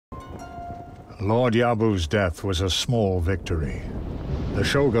Lord Yabu's death was a small victory. The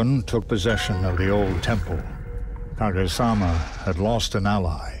Shogun took possession of the old temple. Kage-sama had lost an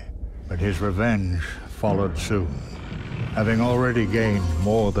ally, but his revenge followed soon. Having already gained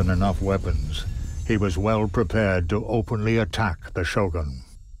more than enough weapons, he was well prepared to openly attack the Shogun.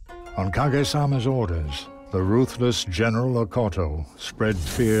 On Kage-sama's orders, the ruthless General Okoto spread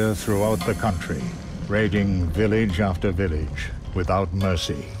fear throughout the country, raiding village after village without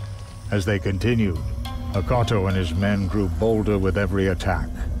mercy. As they continued, Okoto and his men grew bolder with every attack.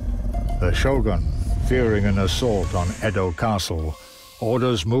 The Shogun, fearing an assault on Edo Castle,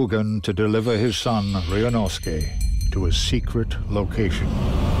 orders Mugen to deliver his son Ryunosuke to a secret location.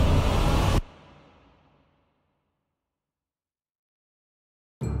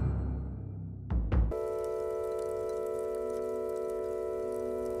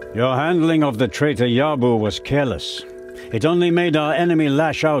 Your handling of the traitor Yabu was careless. It only made our enemy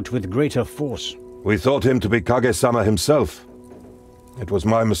lash out with greater force. We thought him to be Kage-sama himself. It was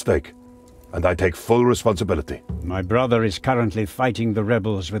my mistake, and I take full responsibility. My brother is currently fighting the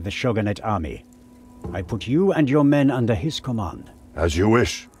rebels with the Shogunate army. I put you and your men under his command. As you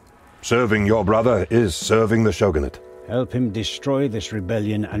wish. Serving your brother is serving the Shogunate. Help him destroy this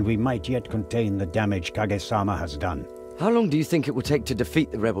rebellion, and we might yet contain the damage Kage-sama has done. How long do you think it will take to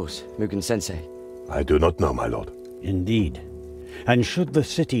defeat the rebels, Mugen-sensei? I do not know, my lord. Indeed. And should the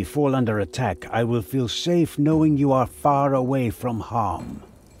city fall under attack, I will feel safe knowing you are far away from harm.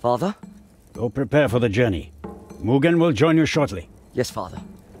 Father? Go prepare for the journey. Mugen will join you shortly. Yes, Father.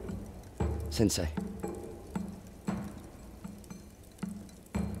 Sensei.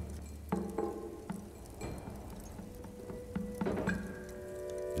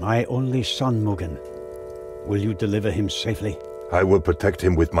 My only son, Mugen. Will you deliver him safely? I will protect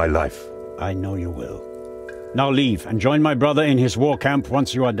him with my life. I know you will. Now leave and join my brother in his war camp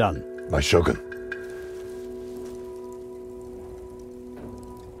once you are done. My Shogun.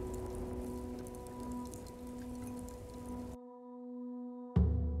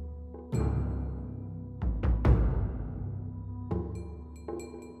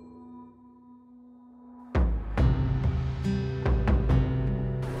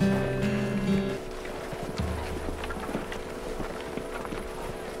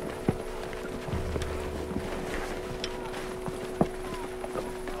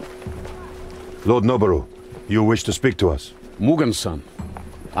 Lord Noboru, you wish to speak to us? Mugen-san,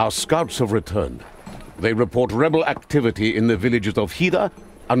 our scouts have returned. They report rebel activity in the villages of Hida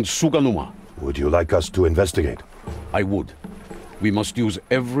and Suganuma. Would you like us to investigate? I would. We must use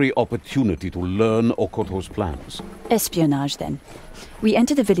every opportunity to learn Okoto's plans. Espionage, then. We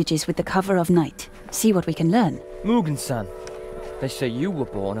enter the villages with the cover of night. See what we can learn. Mugen-san, they say you were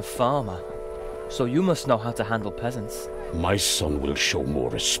born a farmer, so you must know how to handle peasants. My son will show more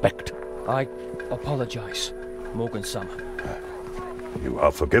respect. I apologize, Mugen-sama. You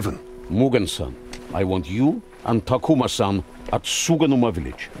are forgiven. Mugen-san, I want you and Takuma-san at Suganuma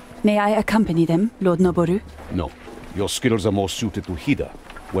village. May I accompany them, Lord Noboru? No. Your skills are more suited to Hida,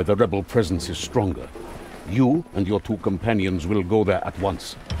 where the rebel presence is stronger. You and your two companions will go there at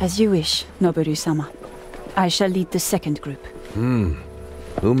once. As you wish, Noboru-sama. I shall lead the second group.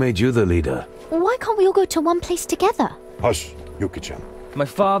 Who made you the leader? Why can't we all go to one place together? Hush, Yuki-chan. My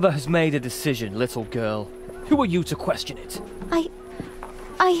father has made a decision, little girl. Who are you to question it?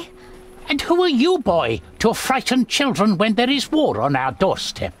 And who are you, boy, to frighten children when there is war on our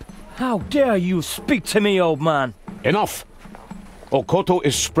doorstep? How dare you speak to me, old man? Enough! Okoto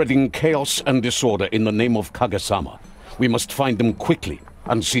is spreading chaos and disorder in the name of Kage-sama. We must find them quickly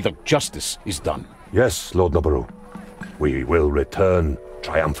and see that justice is done. Yes, Lord Noboru. We will return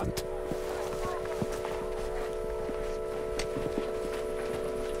triumphant.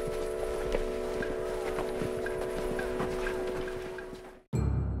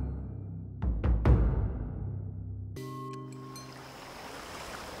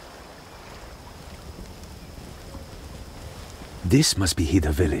 This must be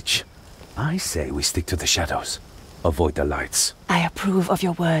Hida village. I say we stick to the shadows. Avoid the lights. I approve of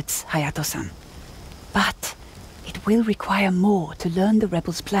your words, Hayato-san. But it will require more to learn the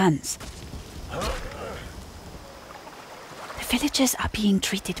rebels' plans. The villagers are being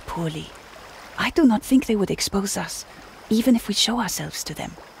treated poorly. I do not think they would expose us, even if we show ourselves to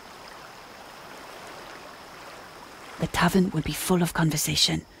them. The tavern will be full of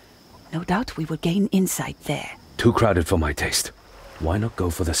conversation. No doubt we will gain insight there. Too crowded for my taste. Why not go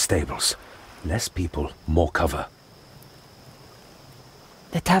for the stables? Less people, more cover.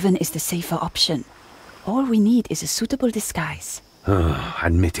 The tavern is the safer option. All we need is a suitable disguise.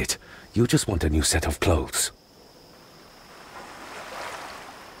 Admit it. You just want a new set of clothes.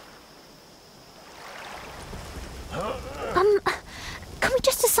 Can we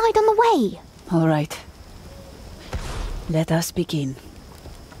just decide on the way? All right. Let us begin.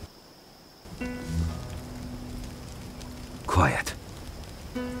 Quiet.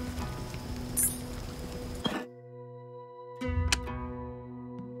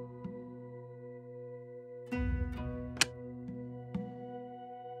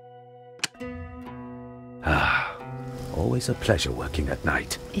 Always a pleasure working at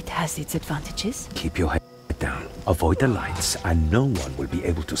night. It has its advantages. Keep your head down. Avoid the lights, and no one will be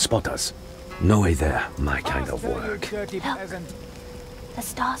able to spot us. No way there, my kind of work. Look, the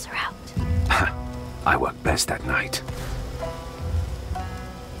stars are out. I work best at night.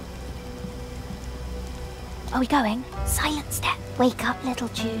 Are we going? Silent step. Wake up, little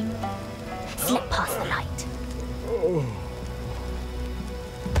June. Slip past the light.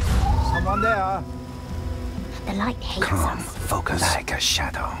 Someone there? The light hates Calm, us. focus. Like a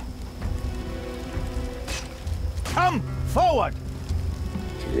shadow. Come forward!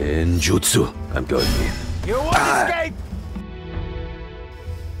 Genjutsu. I'm going in. You won't escape!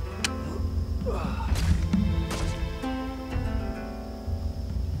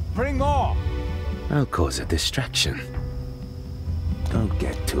 Bring more! I'll cause a distraction. Don't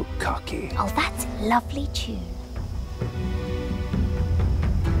get too cocky. Oh, that's lovely tune.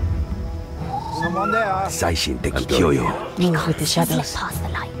 Someone there? Saishin Deki Kyoyo. Move with the Slip shadows. past the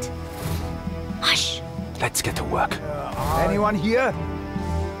light. Hush! Let's get to work. Anyone here?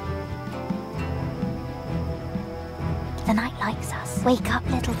 The night likes us. Wake up,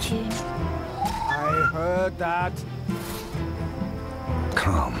 little June. I heard that.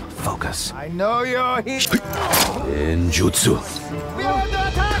 Calm, focus. I know you're here. Genjutsu. We are under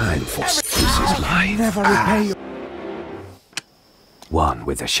attack! Time for Zeus's life. Never repay you. One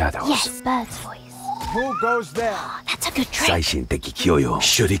with the shadows. Yes, bird's voice. Who goes there? That's a good trick. Saishin Deki Kyoyo.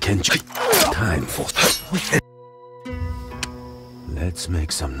 Shuriken. Time for... Let's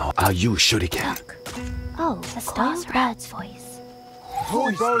make some noise. Are you Shuriken? Look. Oh, the stars are bird's voice.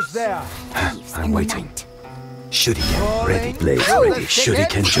 Who goes there? Thieves I'm in the waiting. night. Shuriken ready. Blades ready.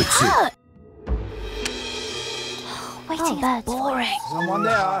 Shuriken Jutsu. Waiting bird's boring. Someone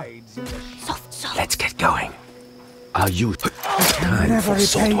there? Soft, soft. Let's get going. Are you... Time Never for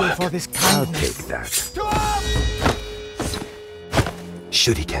sword repay you work. for this I'll kindness. take that.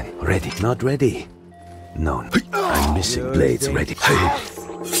 Shuriken ready. Not ready. No. I'm missing blades ready.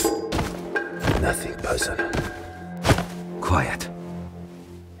 Nothing personal. Quiet.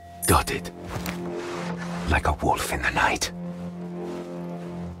 Got it. Like a wolf in the night.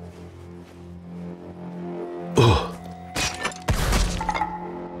 Oh.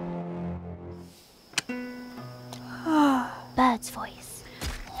 Bird's voice.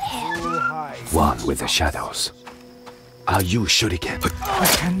 Here. One with the shadows. Are you Shuriken? I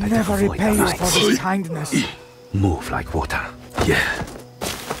can never avoid repay the you for lights. this kindness. Move like water. Yeah.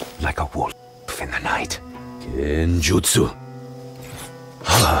 Like a wolf in the night. Genjutsu.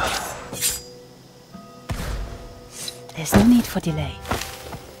 There's no need for delay.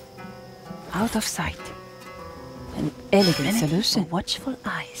 Out of sight. An elegant solution. Watchful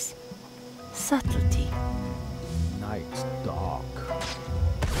eyes. Subtlety. Night's dark.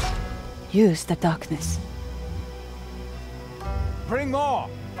 Use the darkness. Bring more!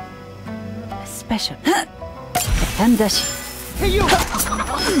 A special. Tandashi. Hey, you!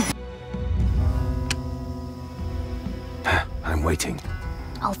 I'm waiting.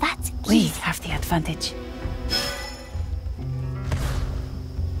 Oh, that's We easy. have the advantage.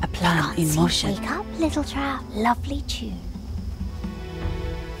 A plan Can't in see. motion. Wake up, little trap. Lovely tune.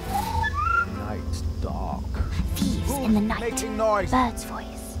 Night's dark. Thieves in the night. Making noise. Bird's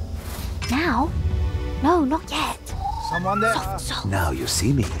voice. Now? No, not yet. Someone there? Soft, soft. Now you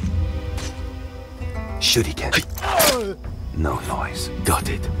see me. Shuriken. No noise. Got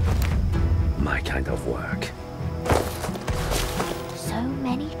it. My kind of work. So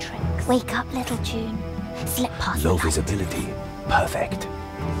many tricks. Wake up, little June. Slip past Low the light. visibility. Perfect.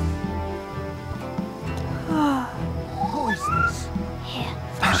 Who is this? Here,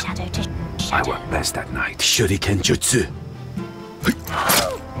 from shadow to I shadow. work best at night. Shuriken Jutsu.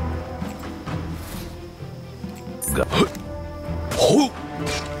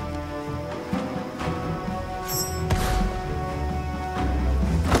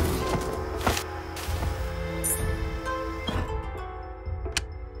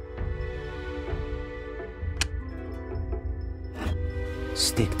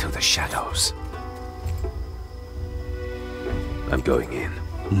 Stick to the shadows. I'm going in.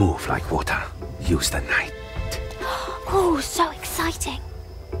 Move like water. Use the night. Oh, so exciting.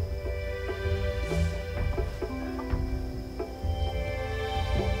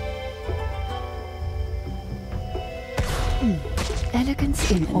 Elegance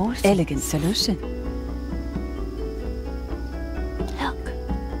in all elegant solution. Look,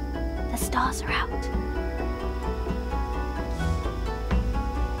 the stars are out.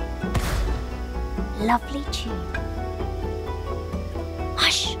 Lovely tune.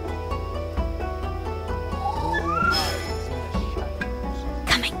 Hush!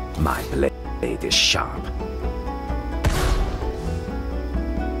 Coming. My blade is sharp.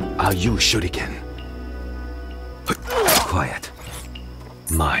 Are you Shuriken? Quiet.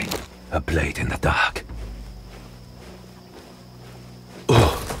 Mine, a blade in the dark.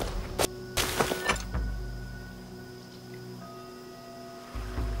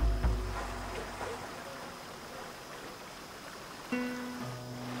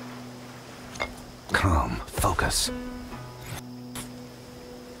 Calm, focus.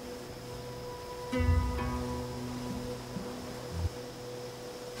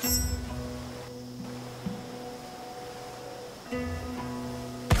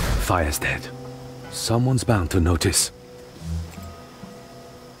 Fire's dead. Someone's bound to notice.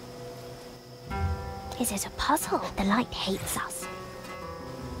 Is it a puzzle? The light hates us.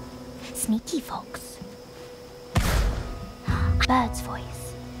 Sneaky fox. Bird's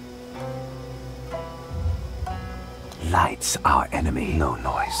voice. Light's our enemy. No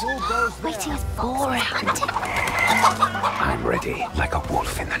noise. Waiting is boring. Hunting. I'm ready, like a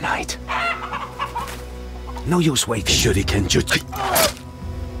wolf in the night. No use waiting. Shuriken jutsu.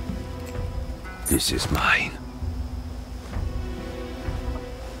 This is mine.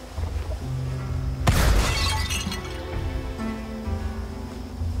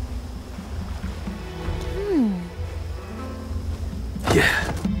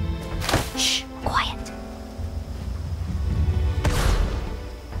 Yeah. Shh, quiet.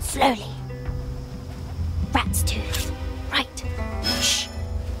 Slowly. Rat's tooth. Right. Shh.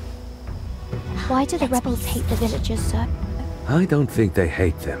 Why do the rebels hate the villagers so? I don't think they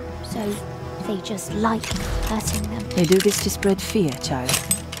hate them. So they just like hurting them. They do this to spread fear, child.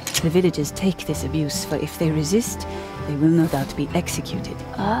 The villagers take this abuse, for if they resist, they will no doubt be executed.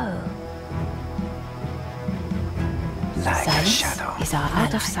 Oh. Like a Silence shadow. is our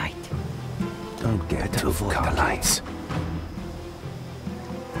out of sight. Don't get too cocky. The lights.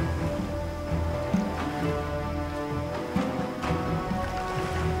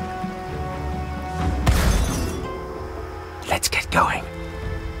 Let's get going.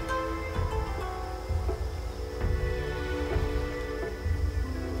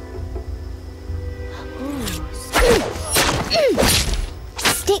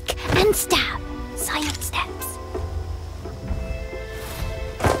 Stick and stab. Silent steps.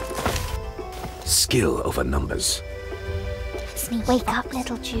 Skill over numbers. Sneak. Wake up,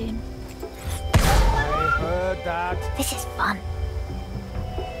 little June. I heard that. This is fun.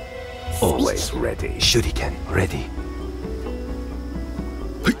 Always ready. Shuriken, ready.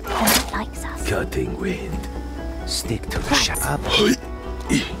 The night likes us. Cutting wind. Stick to the Right. shadow.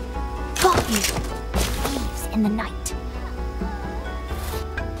 Got you. Thieves in the night.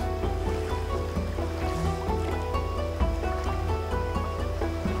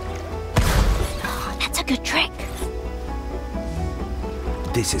 Oh, that's a good trick.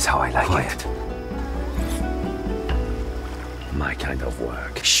 This is how I like it. My kind of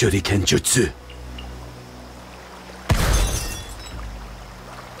work. Shuriken jutsu.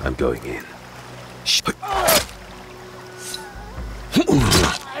 I'm going in.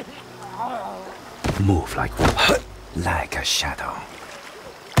 Move like one. Like a shadow.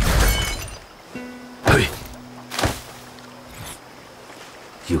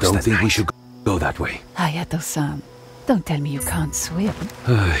 You don't think we should go that way? Hayato-san, don't tell me you can't swim.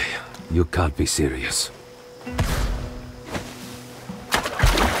 You can't be serious.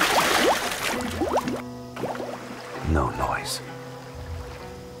 No noise.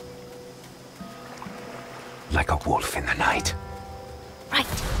 Like a wolf in the night. Right.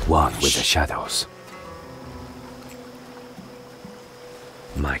 One with the shadows.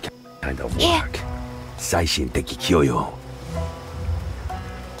 My kind of work. Saishin teki kyoyo.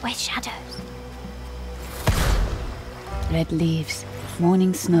 Where's shadows? Red leaves,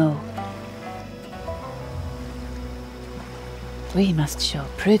 morning snow. We must show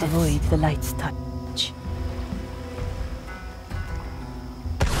prudence. Avoid the light's touch.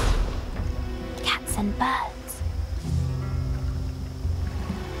 Cats and birds.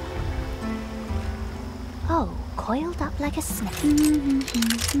 Oh, coiled up like a snake.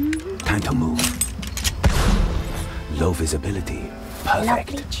 Time to move. Low visibility.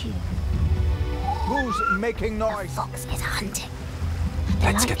 Perfect. Lovely tune. Who's making noise? The fox is hunting.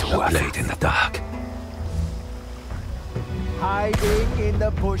 Let's get to work. Blade in the dark. Hiding in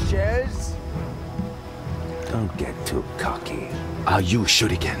the bushes? Don't get too cocky. Are you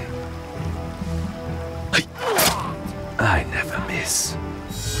Shuriken? Hey. I never miss.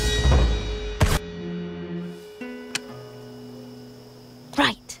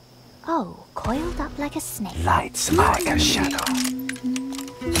 Right. Oh, coiled up like a snake. Lights like a shadow.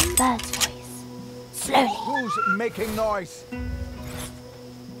 Bird's voice. Slowly. Who's making noise?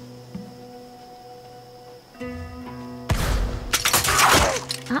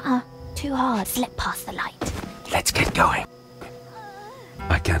 Too hard. Slip past the light. Let's get going.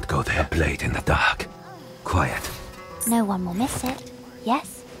 I can't go there. A blade in the dark. Quiet. No one will miss it.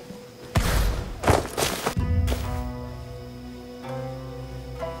 Yes?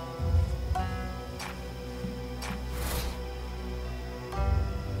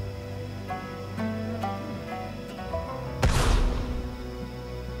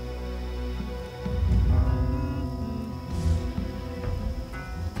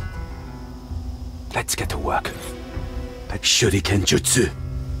 Let's get to work. Shuriken Jutsu.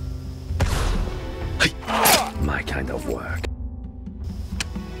 Hey. My kind of work.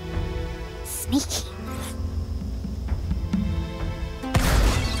 Sneaky.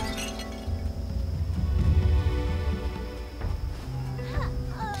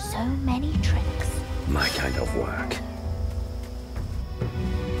 So many tricks. My kind of work.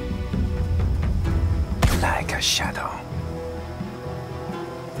 Like a shadow.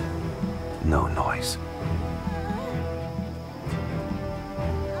 No noise.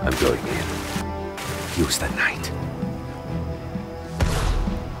 I'm going in. Use the night.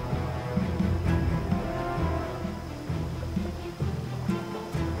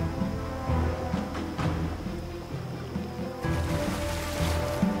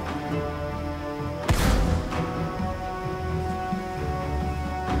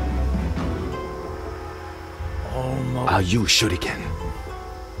 Are you Shuriken?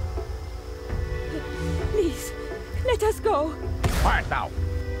 Please, let us go. Quiet now.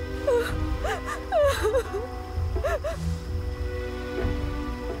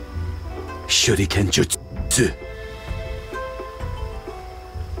 Shuriken Jutsu.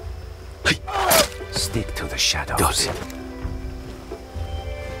 Hey. Stick to the shadows. Got it.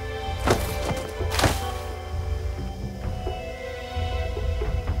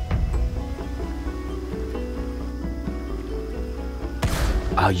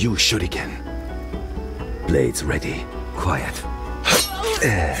 Are you Shuriken? Blades ready. Quiet.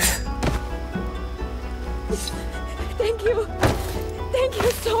 Thank you. Thank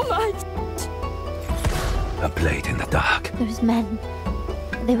you so much. A blade in the dark. Those men.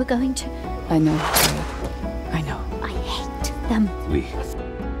 They were going to... I know, child. I know. I hate them.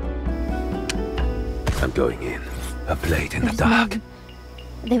 I'm going in. A blade in the Those dark. men.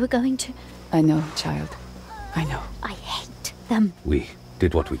 They were going to... I know, child. I know. I hate them. We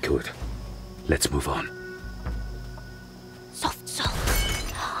did what we could. Let's move on. Soft salt.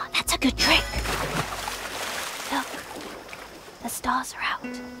 That's a good trick. Look. The stars are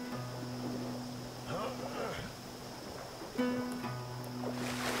out.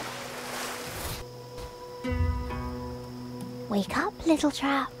 Wake up, little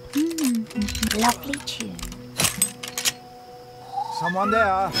trap. Lovely tune. Someone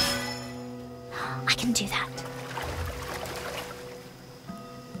there. I can do that.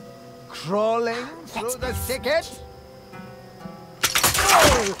 Crawling through the thicket.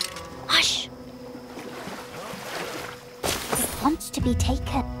 Hush! It wants to be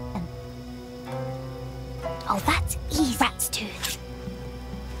taken. Oh, that's easy. Rat's tooth.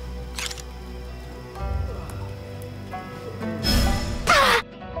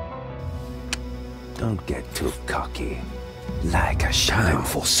 Don't get too cocky. Like a shadow. Time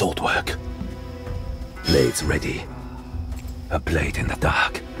for sword work. Blades ready. A blade in the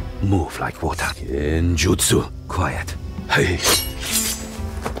dark. Move like water. Genjutsu. Quiet. Hey.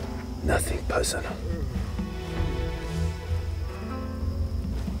 Nothing personal.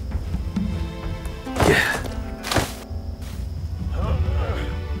 Yeah.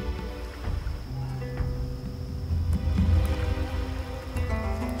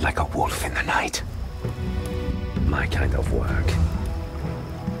 Like a wolf in the night. My kind of work.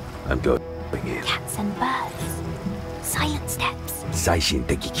 I'm going in. Cats and birds. Silent steps. 最新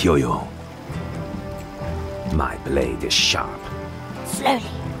的教養. My blade is sharp. Slowly.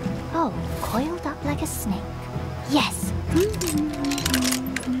 Oh, coiled up like a snake. Yes.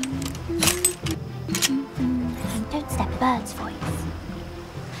 Don't step. Bird's voice.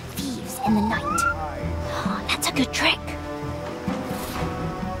 Thieves in the night. That's a good trick.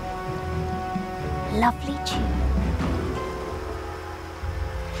 Lovely tune.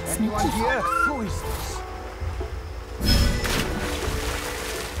 Sneaky. Anyone here? Who is this?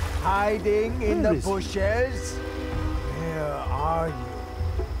 Hiding in Where the is he? bushes? Where are you?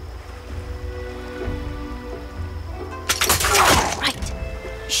 Right.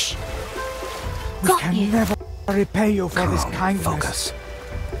 Shh. We Got can you. never repay you for this kindness. Focus.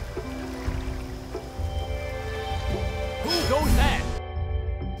 Who goes there?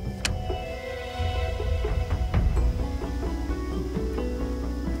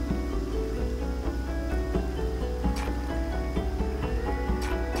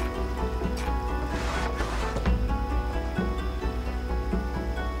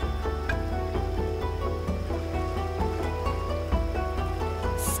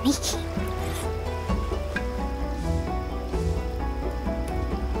 Sneaky.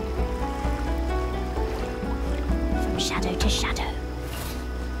 From shadow to shadow.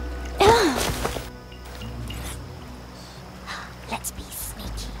 Let's be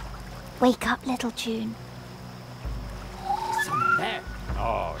sneaky. Wake up, little June. There.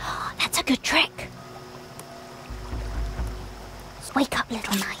 Oh, That's a good trick. Wake up,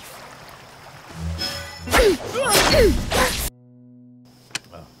 little knife.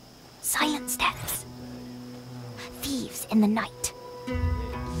 Silent steps. Thieves in the night.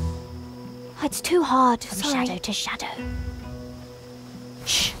 It's too hard. From shadow to shadow.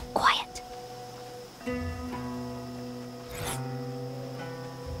 Shh, quiet.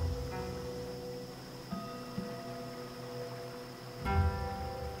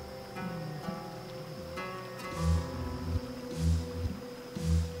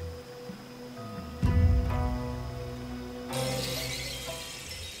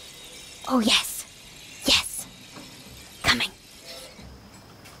 Oh, yes. Yes. Coming.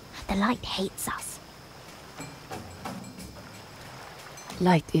 The light hates us.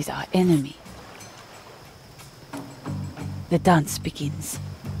 Light is our enemy. The dance begins.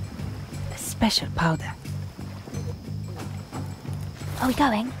 A special powder. Are we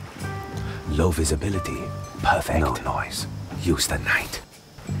going? Low visibility. Perfect. No noise. Use the night.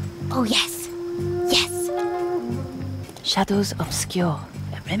 Oh, yes. Yes. Shadows obscure.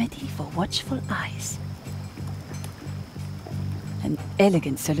 A remedy for watchful eyes. An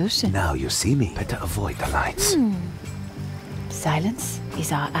elegant solution. Now you see me. Better avoid the lights. Silence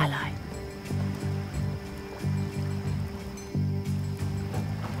is our ally.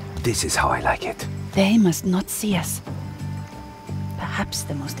 This is how I like it. They must not see us. Perhaps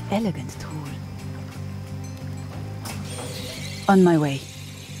the most elegant tool. On my way.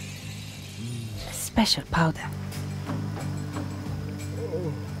 A special powder.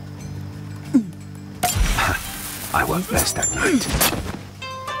 I work best at night.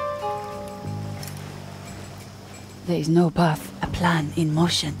 There is no path, a plan in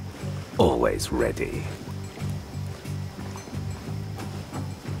motion. Always ready.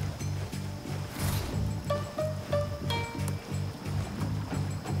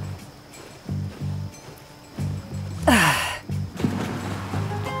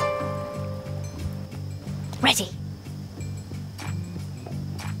 Ready.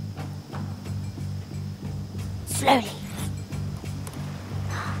 Slowly.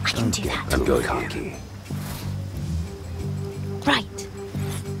 I can do that. I'm going cocky. Right.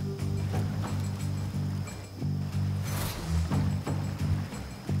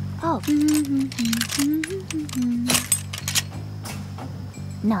 Oh.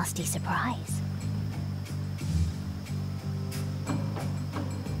 Nasty surprise.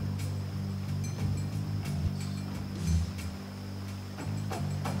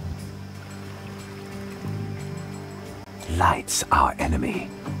 Light's our enemy.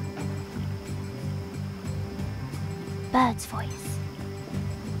 Bird's voice.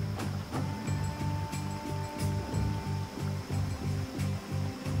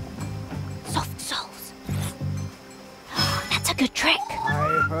 Soft souls. That's a good trick.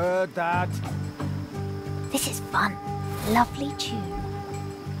 I heard that. This is fun. Lovely tune.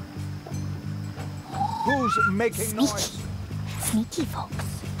 Who's making Sneaky. noise? Sneaky fox.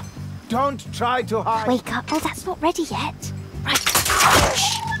 Don't try to hide. Wake up. Oh, that's not ready yet. Right.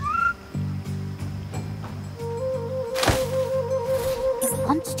 Shh. It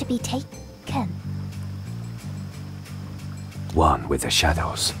wants to be taken. One with the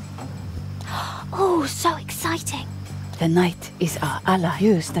shadows. Oh, so exciting. The night is our ally.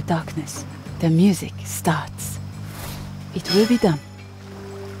 Use the darkness. The music starts. It will be done.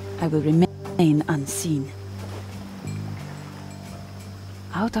 I will remain unseen.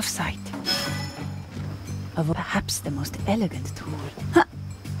 Out of sight. Of perhaps the most elegant tool. Ha!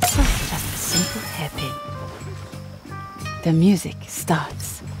 So just a simple hairpin. The music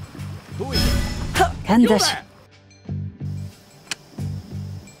starts. Who is it? Candace.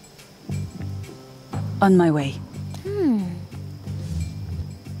 On my way.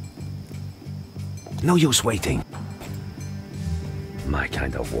 No use waiting. My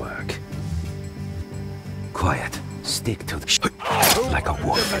kind of work. Quiet. Stick to the like a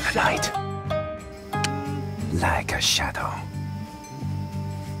wolf in the night. Like a shadow.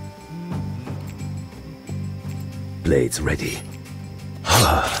 Blades ready.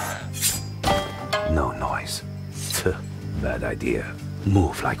 No noise. Bad idea.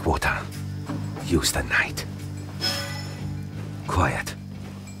 Move like water. Use the night. Quiet.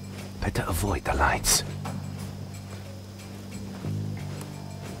 Better avoid the lights.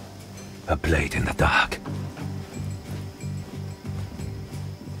 A blade in the dark.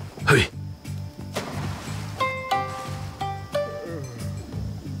 Hey!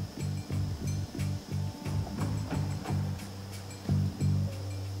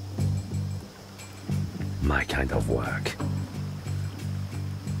 My kind of work.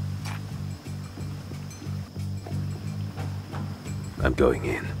 I'm going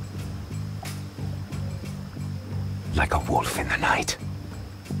in. Like a wolf in the night.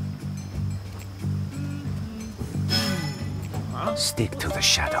 Stick to the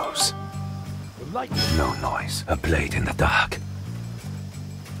shadows. No noise. A blade in the dark.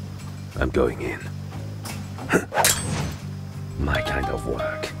 I'm going in. My kind of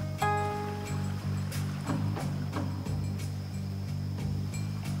work.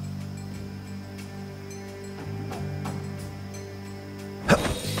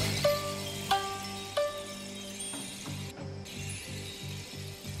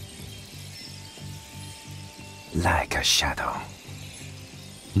 Like a shadow.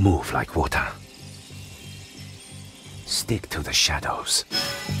 Move like water. Stick to the shadows.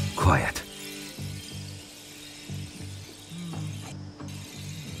 Quiet.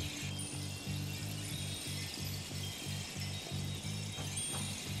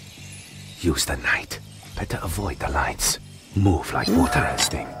 Use the night. Better avoid the lights. Move like water.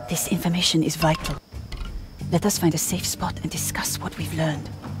 Interesting. This information is vital. Let us find a safe spot and discuss what we've learned.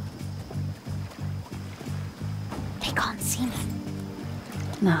 They can't see me.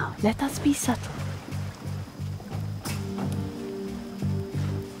 Now, let us be subtle.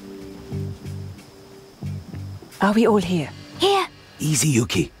 Are we all here? Here! Easy,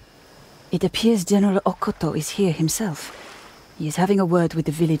 Yuki. It appears General Okoto is here himself. He is having a word with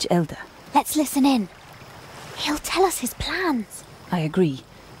the village elder. Let's listen in. He'll tell us his plans. I agree.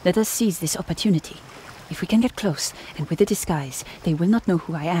 Let us seize this opportunity. If we can get close, and with the disguise, they will not know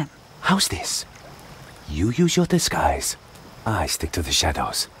who I am. How's this? You use your disguise. I stick to the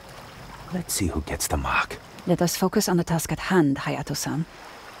shadows. Let's see who gets the mark. Let us focus on the task at hand, Hayato-san.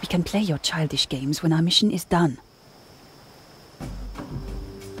 We can play your childish games when our mission is done.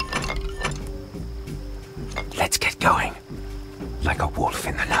 Let's get going. Like a wolf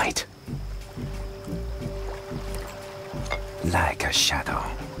in the night. Like a shadow.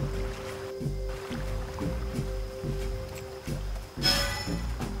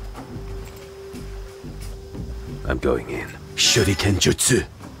 I'm going in. Shuriken Jutsu.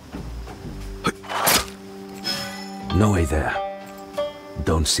 No way there.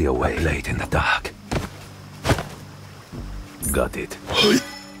 Don't see a way. A blade in the dark. Got it.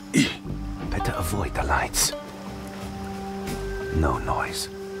 Better avoid the lights. No noise.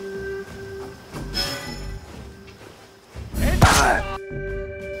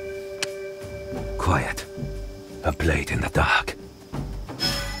 Quiet. A blade in the dark.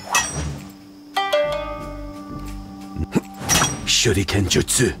 Shuriken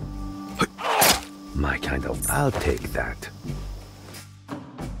Jutsu. My kind of... I'll take that.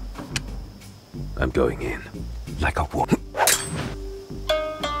 I'm going in. Like a wolf.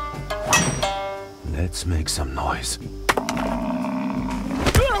 Let's make some noise.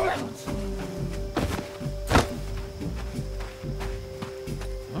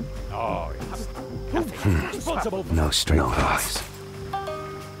 No straight eyes.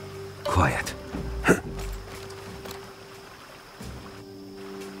 Quiet.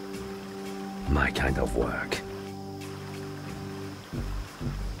 My kind of work.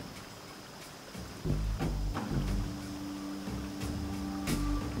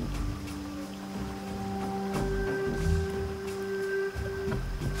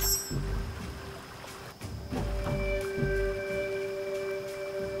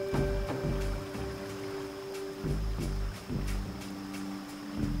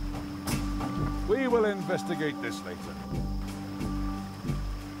 We will investigate this later.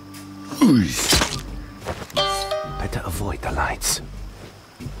 Better avoid the lights.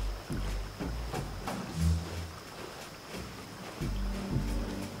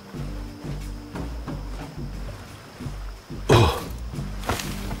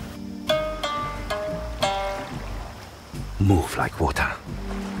 Move like water.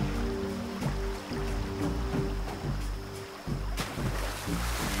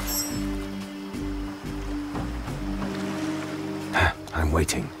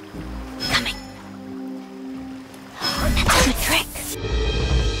 waiting. Coming. That's a good trick.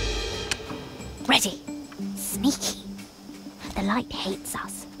 Ready. Sneaky. The light hates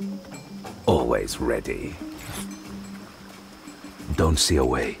us. Always ready. Don't see a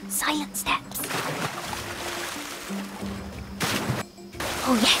way. Silent steps.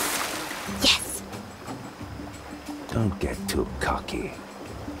 Oh, yes. Yes. Don't get too cocky.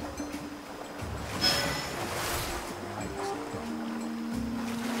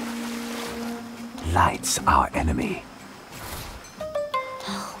 Light's our enemy.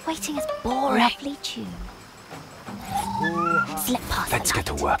 Oh, waiting is boring. Lovely tune. Slip past Let's the get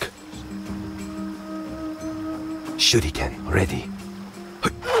to light. work. Shuriken, ready.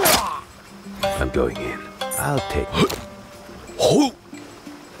 I'm going in. I'll take...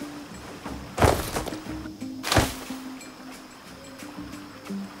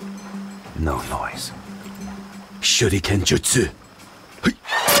 No noise. Shuriken jutsu.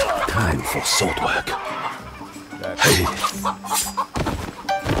 Time for sword work. Hey.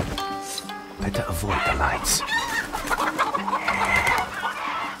 Better avoid the lights.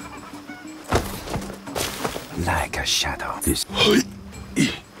 Like a shadow. This.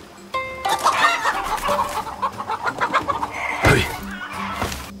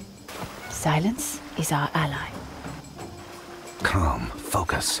 Silence is our ally. Calm,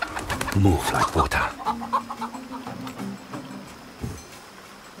 focus, move like water.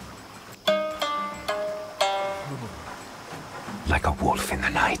 Like a wolf in the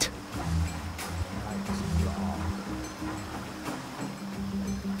night.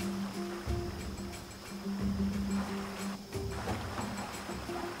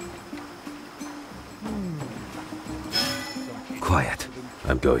 Quiet.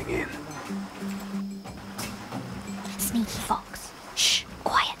 I'm going in. Sneaky fox. Shh,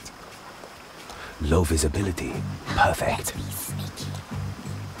 quiet. Low visibility. Perfect. Let's be sneaky.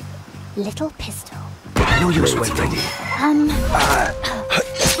 Little pistol. No use waiting.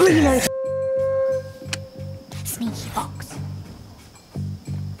 Reload. Sneaky fox.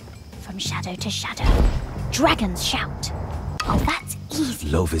 From shadow to shadow. Dragons shout. Oh, that's easy.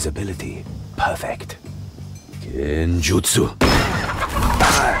 Low visibility. Perfect. Genjutsu.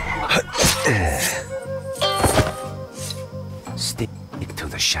 Stick to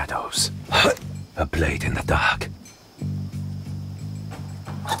the shadows. A blade in the dark.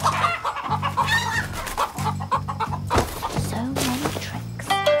 So many tricks.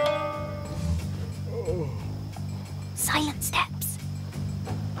 Silent steps.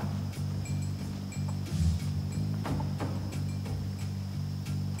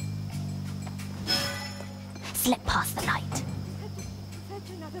 Slip past the light. Fetch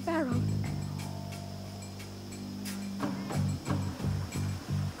another barrel.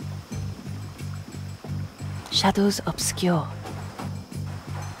 Shadows obscure.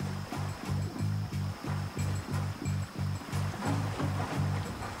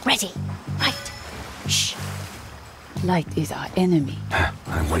 Ready. Right. Shh. Light is our enemy.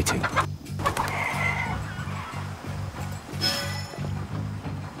 I'm waiting.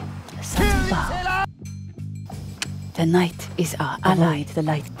 A subtle bow. The night is our ally. The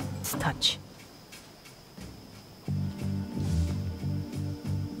light's touch.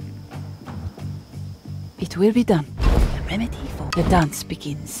 It will be done. The remedy for the dance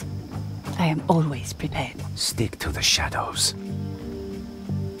begins. I am always prepared. Stick to the shadows.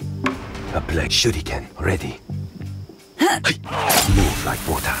 A blade shuriken ready. Move like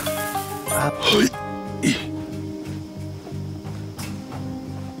water.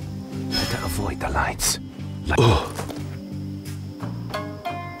 Better avoid the lights.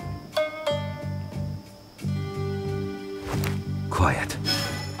 Quiet.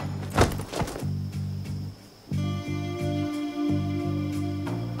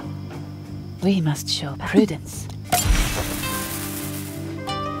 We must show prudence.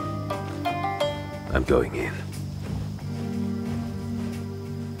 I'm going in.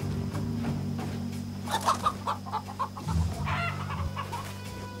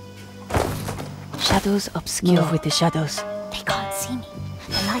 Shadows obscure. Move with the shadows. They can't see me.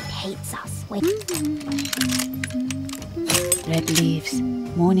 The light hates us. Wait. Red leaves,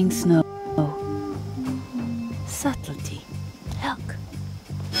 morning snow. Subtlety. Look.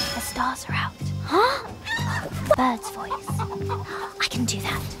 The stars are out. Huh? Bird's voice. I can do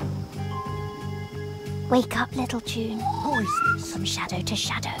that. Wake up, little tune. Who is this? From shadow to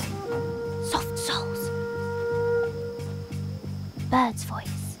shadow. Soft souls. Bird's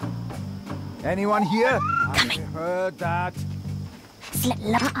voice. Anyone here? Coming. I heard that. Slip.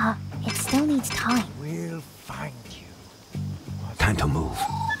 It still needs time. We'll find you. Time to move.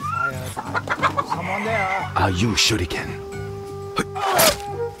 Someone there. Are you shuriken?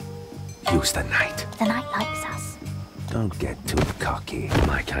 Use the night. The night likes us. Don't get too cocky.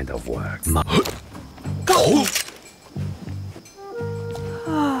 My kind of work.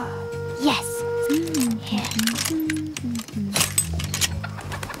 Yes. Here.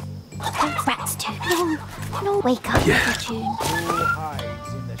 Rats too. No. Wake up, Yeah. June. Who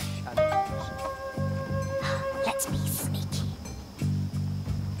hides in the shadows? Let's be sneaky.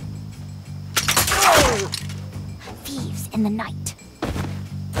 Thieves in the night.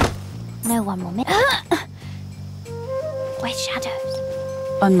 No one will miss. Where's shadows?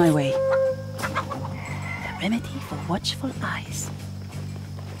 On my way. The remedy for watchful eyes.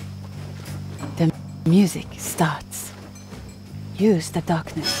 The music starts. Use the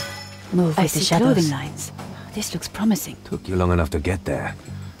darkness. Move with the shadows. Clothing lines. This looks promising. Took you long enough to get there.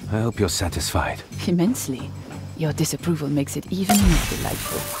 I hope you're satisfied. Immensely. Your disapproval makes it even more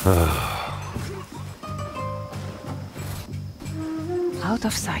delightful. Out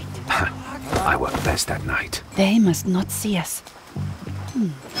of sight. I work best at night. They must not see us.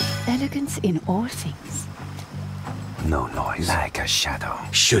 Elegance in all things. No noise. Like a shadow.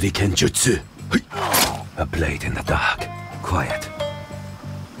 Shuriken jutsu. A blade in the dark. Quiet.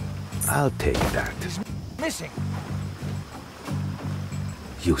 I'll take that. Missing.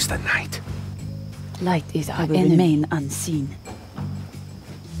 Use the night. Light is our enemy. Remain unseen.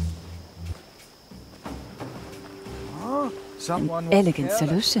 Someone An elegant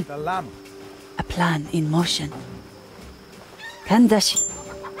solution. The lamp. A plan in motion. Kandashi.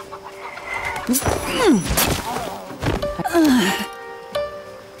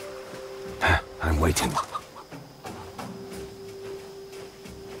 I'm waiting.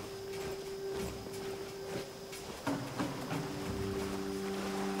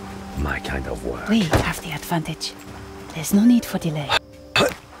 My kind of work. We have the advantage. There's no need for delay.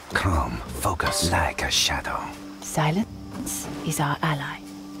 Calm, focus, like a shadow. Silence is our ally.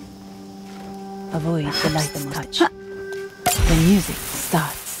 Avoid the light's touch. The music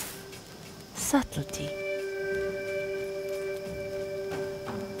starts. Subtlety.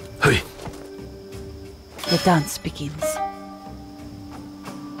 Hey. The dance begins.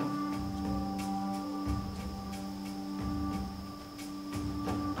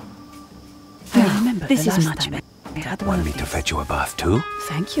 I remember this is much better. I had one Want of me to these. fetch you a bath too?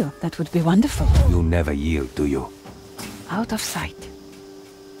 Thank you. That would be wonderful. You never yield, do you? Out of sight.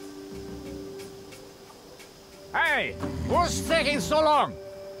 Hey! What's taking so long?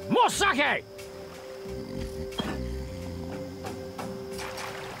 More sake!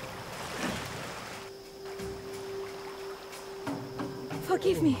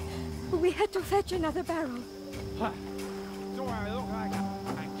 Forgive me. We had to fetch another barrel. Do I look like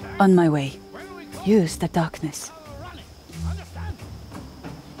a On my way. Use the darkness. Understand?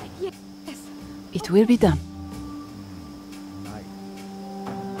 Yes. It will be done.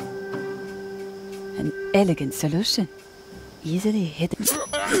 An elegant solution. Easily hidden.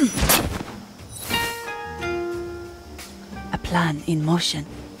 A plan in motion.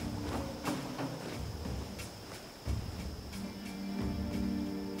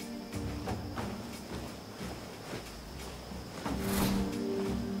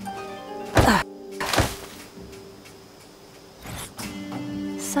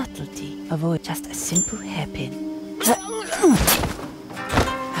 Subtlety. Avoid just a simple hairpin.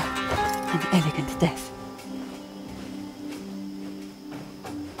 An elegant death.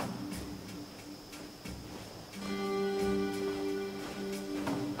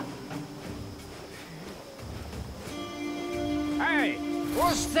 Hey!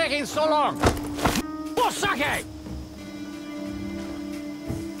 What's taking so long? More sake!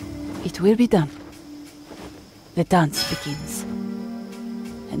 It will be done. The dance begins.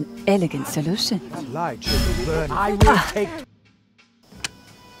 An elegant solution. That light should be burning. I will take...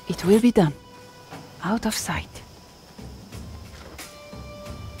 It will be done. Out of sight.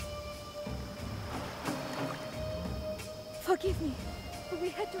 Forgive me. We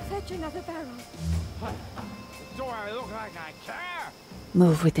had to fetch another barrel. Do I look like I care?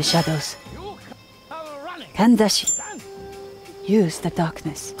 Move with the shadows. You come running. Kandashi. Use the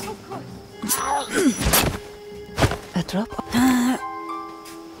darkness. Of course. A drop.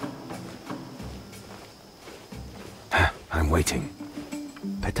 I'm waiting.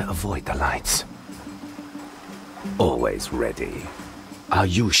 Better avoid the lights. Always ready. Are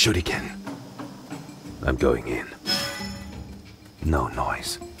you shuriken? I'm going in. No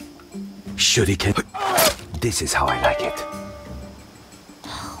noise. Shuriken. This is how I like it.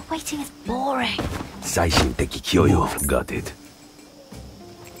 Waiting is boring. Saishin-teki kyoyo. Got it.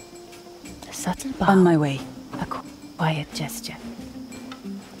 A subtle bow. On my way. A quiet gesture.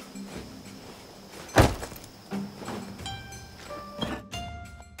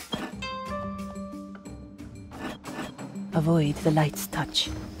 Avoid the light's touch.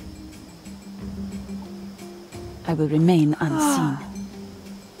 I will remain unseen.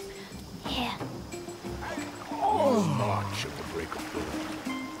 Here. March of the break of dawn.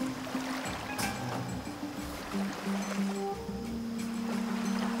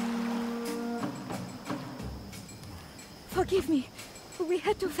 Forgive me. We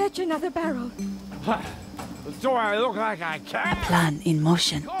had to fetch another barrel. Do I look like I can? Plan in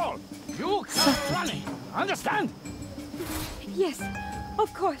motion. You Subtlety. running. Understand? Yes,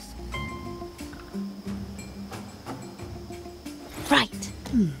 of course. Right.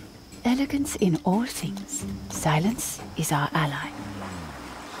 Elegance in all things. Silence is our ally.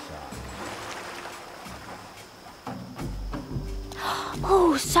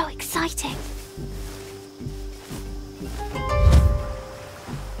 Oh, so exciting.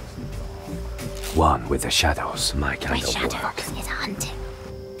 One with the shadows, my kind My of work. shadows is hunting.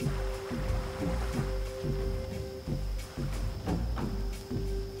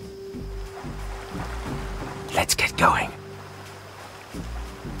 Let's get going.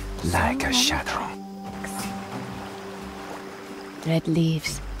 Like a shadow. Red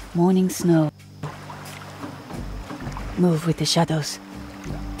leaves, morning snow. Move with the shadows.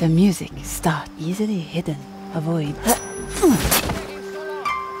 The music start easily hidden. Avoid.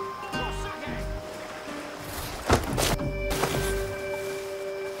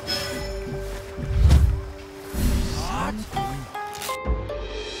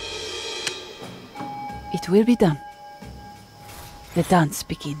 It will be done. The dance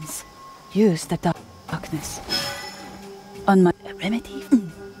begins. Use the darkness. On my remedy?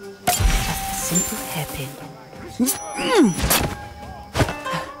 Just a simple hairpin.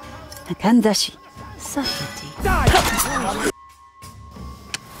 Kandashi. Subtlety.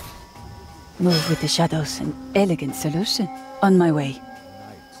 Move with the shadows. An elegant solution. On my way.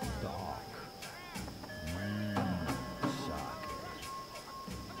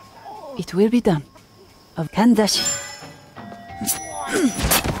 It will be done. Of Kandashi.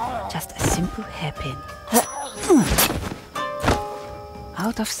 Just a simple hairpin.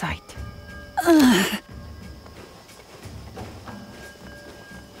 Out of sight.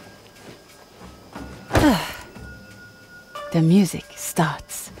 The music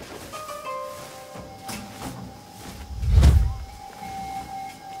starts.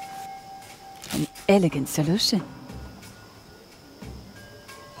 An elegant solution.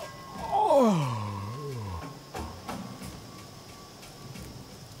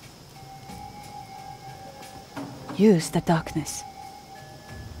 Use the darkness.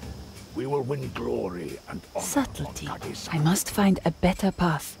 We will win glory and honor. Subtlety. I must find a better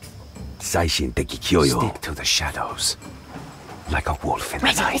path. Stick to the shadows. Like a wolf in the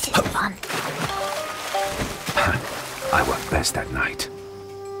Ready, night. this is fun. I work best at night.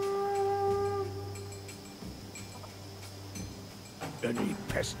 Any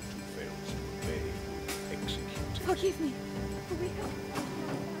peasant who fails to obey will be executed. Forgive me. We have...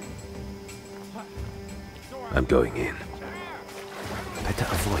 I'm going in. Better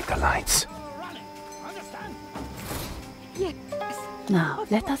avoid the lights. Yes. Now,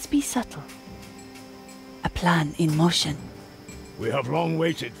 let us be subtle. A plan in motion. We have long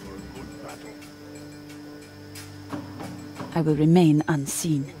waited for a good battle. I will remain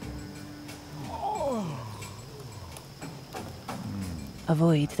unseen.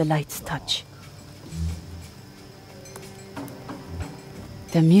 Avoid the light's touch.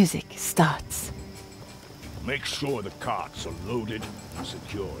 The music starts. Make sure the carts are loaded and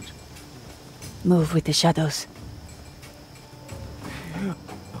secured. Move with the shadows.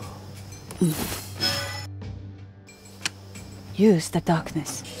 Use the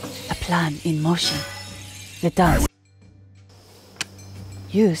darkness. A plan in motion. The dance.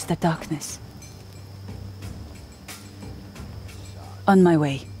 Use the darkness. On my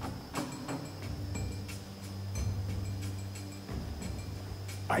way.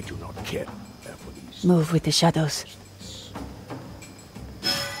 I do not care for these. Move with the shadows.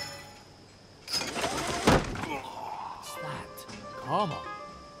 Karma.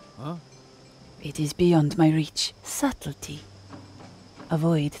 Huh? It is beyond my reach. Subtlety.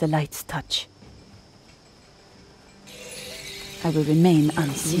 Avoid the light's touch. I will remain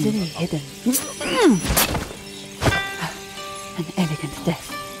unseen. Easily hidden. An elegant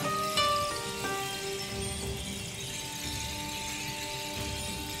death.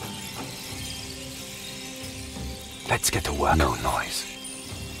 Let's get to work. No noise.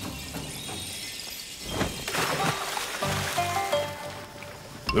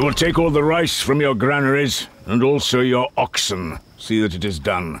 We will take all the rice from your granaries, and also your oxen. See that it is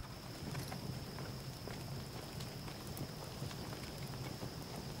done.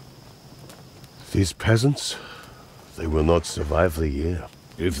 These peasants, They will not survive the year.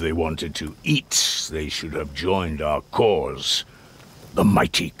 If they wanted to eat, they should have joined our cause. The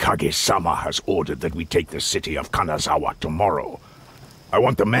mighty Kage-sama has ordered that we take the city of Kanazawa tomorrow. I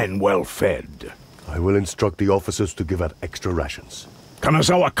want the men well fed. I will instruct the officers to give out extra rations.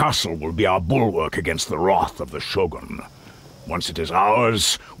 Kanazawa Castle will be our bulwark against the wrath of the Shogun. Once it is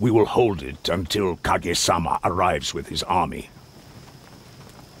ours, we will hold it until Kage-sama arrives with his army.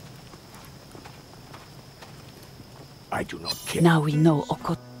 I do not care. Now we know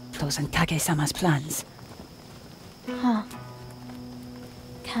Okoto's and Kage-sama's plans. Huh.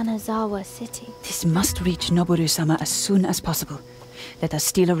 Kanazawa City. This must reach Noboru-sama as soon as possible. Let us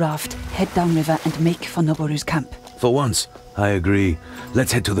steal a raft, head downriver, and make for Noboru's camp. For once, I agree.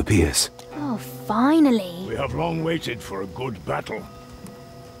 Let's head to the piers. Oh, finally. We have long waited for a good battle.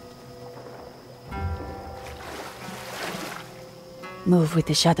 Move with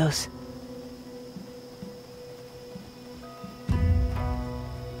the shadows.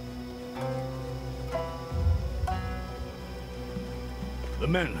 The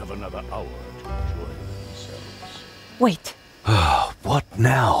men have another hour to enjoy themselves. Wait. What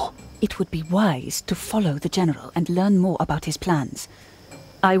now? It would be wise to follow the general and learn more about his plans.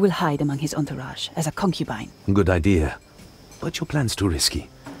 I will hide among his entourage as a concubine. Good idea. But your plan's too risky.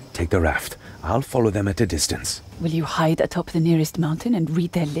 Take the raft. I'll follow them at a distance. Will you hide atop the nearest mountain and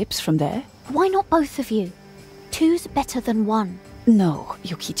read their lips from there? Why not both of you? Two's better than one. No,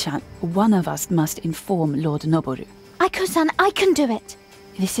 Yuki-chan. One of us must inform Lord Noboru. Aiko-san, I can do it.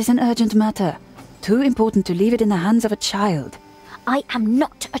 This is an urgent matter. Too important to leave it in the hands of a child. I am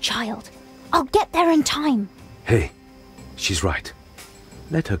not a child. I'll get there in time. Hey, she's right.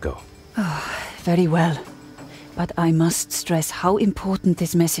 Let her go. Oh, very well. But I must stress how important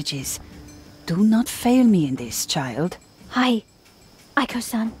this message is. Do not fail me in this, child. Hi,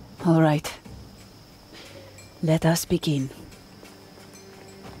 Aiko-san. All right. Let us begin.